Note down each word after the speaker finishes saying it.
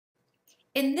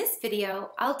In this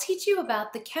video, I'll teach you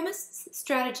about the chemist's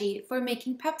strategy for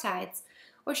making peptides,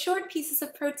 or short pieces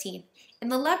of protein, in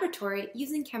the laboratory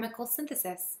using chemical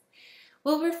synthesis.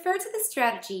 We'll refer to the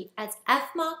strategy as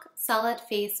Fmoc solid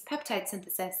phase peptide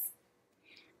synthesis.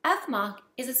 Fmoc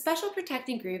is a special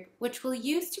protecting group which we'll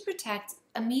use to protect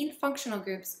amine functional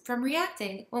groups from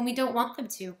reacting when we don't want them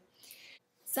to.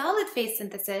 Solid phase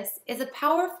synthesis is a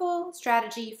powerful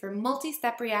strategy for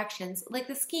multi-step reactions like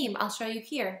the scheme I'll show you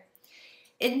here.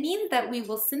 It means that we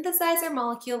will synthesize our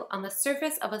molecule on the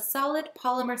surface of a solid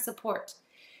polymer support.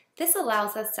 This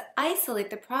allows us to isolate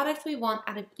the product we want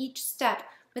out of each step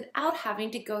without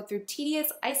having to go through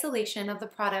tedious isolation of the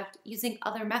product using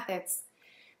other methods.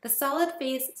 The solid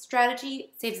phase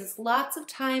strategy saves us lots of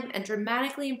time and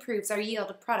dramatically improves our yield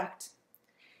of product.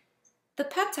 The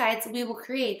peptides we will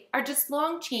create are just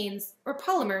long chains or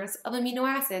polymers of amino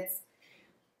acids.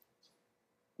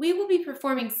 We will be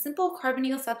performing simple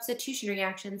carbonyl substitution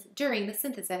reactions during the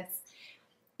synthesis.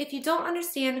 If you don't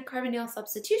understand carbonyl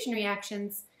substitution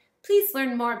reactions, please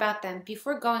learn more about them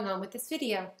before going on with this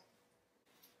video.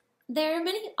 There are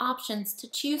many options to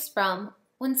choose from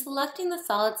when selecting the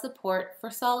solid support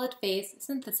for solid phase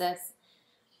synthesis.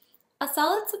 A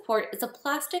solid support is a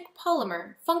plastic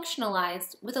polymer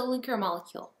functionalized with a linker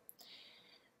molecule.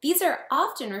 These are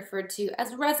often referred to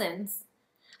as resins.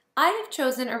 I have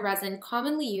chosen a resin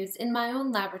commonly used in my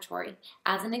own laboratory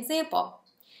as an example.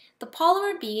 The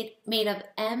polymer bead made of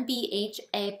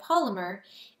MBHA polymer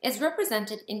is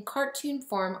represented in cartoon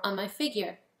form on my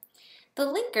figure. The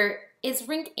linker is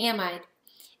zinc amide,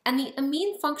 and the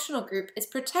amine functional group is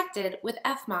protected with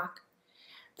Fmoc.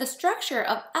 The structure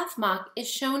of Fmoc is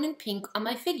shown in pink on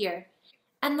my figure,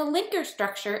 and the linker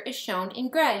structure is shown in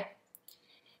gray.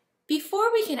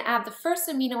 Before we can add the first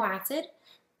amino acid,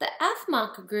 the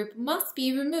Fmoc group must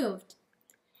be removed.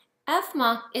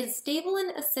 Fmoc is stable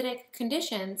in acidic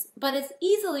conditions, but is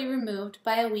easily removed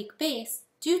by a weak base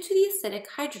due to the acidic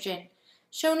hydrogen,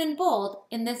 shown in bold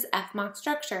in this Fmoc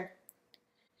structure.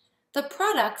 The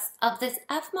products of this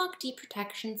Fmoc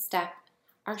deprotection step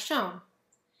are shown.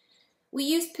 We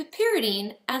use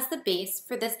piperidine as the base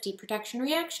for this deprotection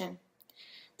reaction.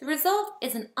 The result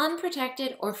is an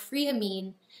unprotected or free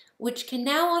amine, which can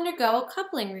now undergo a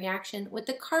coupling reaction with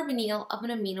the carbonyl of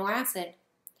an amino acid.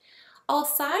 All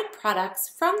side products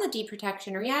from the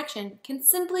deprotection reaction can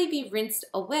simply be rinsed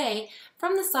away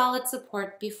from the solid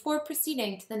support before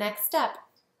proceeding to the next step.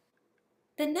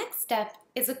 The next step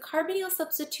is a carbonyl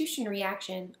substitution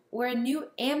reaction where a new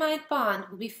amide bond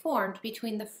will be formed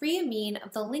between the free amine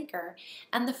of the linker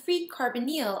and the free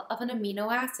carbonyl of an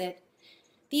amino acid.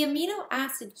 The amino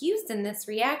acid used in this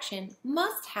reaction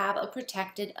must have a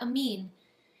protected amine.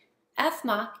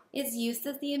 Fmoc is used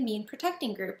as the amine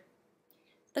protecting group.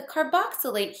 The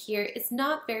carboxylate here is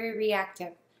not very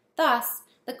reactive. Thus,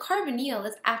 the carbonyl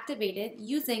is activated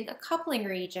using a coupling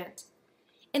reagent.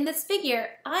 In this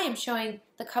figure, I am showing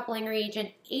the coupling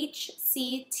reagent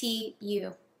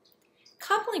HCTU.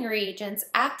 Coupling reagents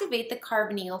activate the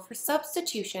carbonyl for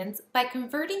substitutions by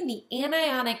converting the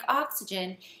anionic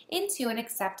oxygen into an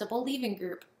acceptable leaving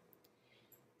group.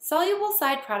 Soluble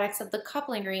side products of the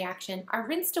coupling reaction are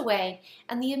rinsed away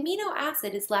and the amino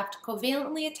acid is left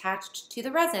covalently attached to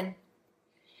the resin.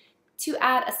 To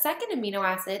add a second amino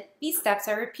acid, these steps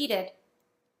are repeated.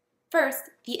 First,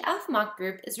 the Fmoc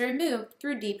group is removed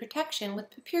through deprotection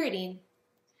with piperidine.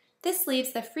 This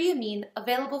leaves the free amine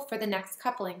available for the next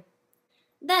coupling.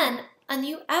 Then, a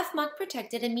new Fmoc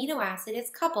protected amino acid is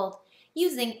coupled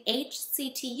using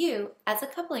HCTU as a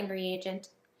coupling reagent.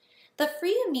 The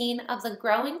free amine of the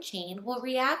growing chain will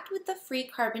react with the free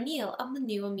carbonyl of the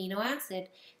new amino acid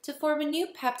to form a new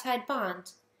peptide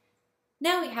bond.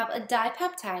 Now we have a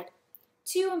dipeptide,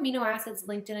 two amino acids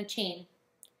linked in a chain.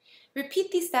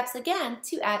 Repeat these steps again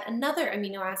to add another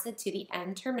amino acid to the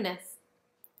N-terminus.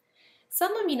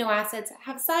 Some amino acids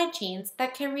have side chains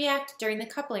that can react during the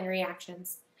coupling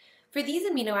reactions. For these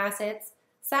amino acids,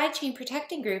 side chain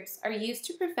protecting groups are used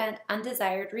to prevent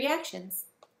undesired reactions.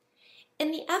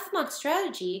 In the Fmoc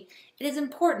strategy, it is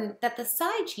important that the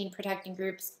side chain protecting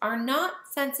groups are not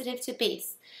sensitive to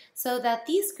base, so that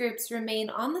these groups remain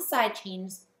on the side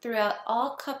chains throughout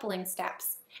all coupling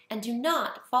steps and do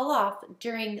not fall off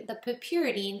during the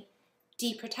piperidine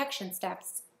deprotection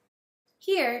steps.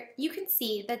 Here, you can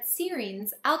see that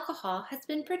serene's alcohol has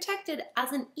been protected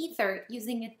as an ether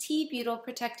using a T-butyl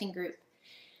protecting group.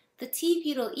 The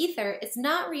T-butyl ether is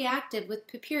not reactive with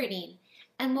piperidine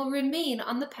and will remain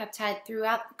on the peptide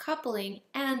throughout the coupling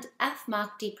and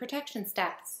Fmoc deprotection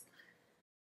steps.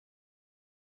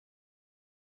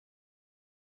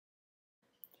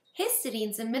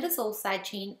 Histidine's imidazole side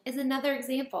chain is another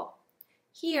example.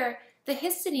 Here, the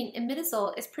histidine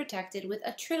imidazole is protected with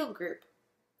a trityl group.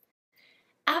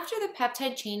 After the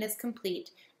peptide chain is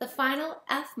complete, the final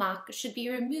Fmoc should be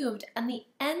removed and the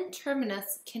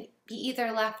N-terminus can be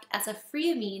either left as a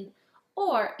free amine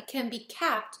or it can be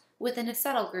capped with an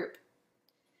acetyl group.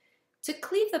 To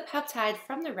cleave the peptide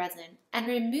from the resin and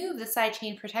remove the side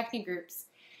chain protecting groups,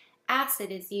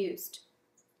 acid is used.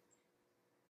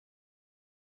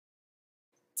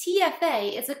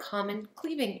 TFA is a common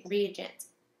cleaving reagent.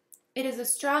 It is a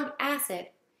strong acid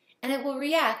and it will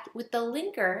react with the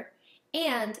linker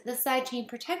and the side chain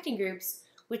protecting groups,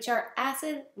 which are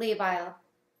acid labile.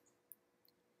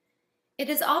 It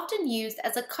is often used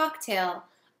as a cocktail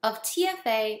of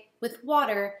TFA with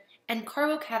water and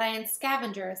carbocation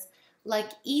scavengers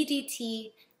like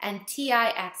EDT and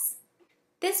TIS.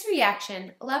 This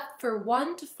reaction, left for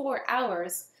 1 to 4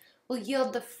 hours, will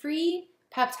yield the free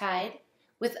peptide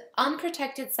with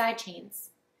unprotected side chains.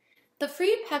 The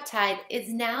free peptide is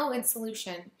now in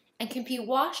solution and can be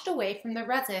washed away from the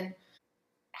resin.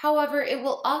 However, it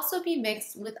will also be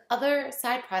mixed with other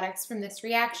side products from this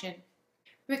reaction.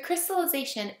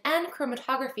 Recrystallization and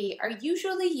chromatography are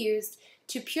usually used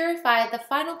to purify the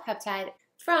final peptide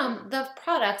from the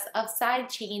products of side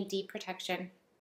chain deprotection.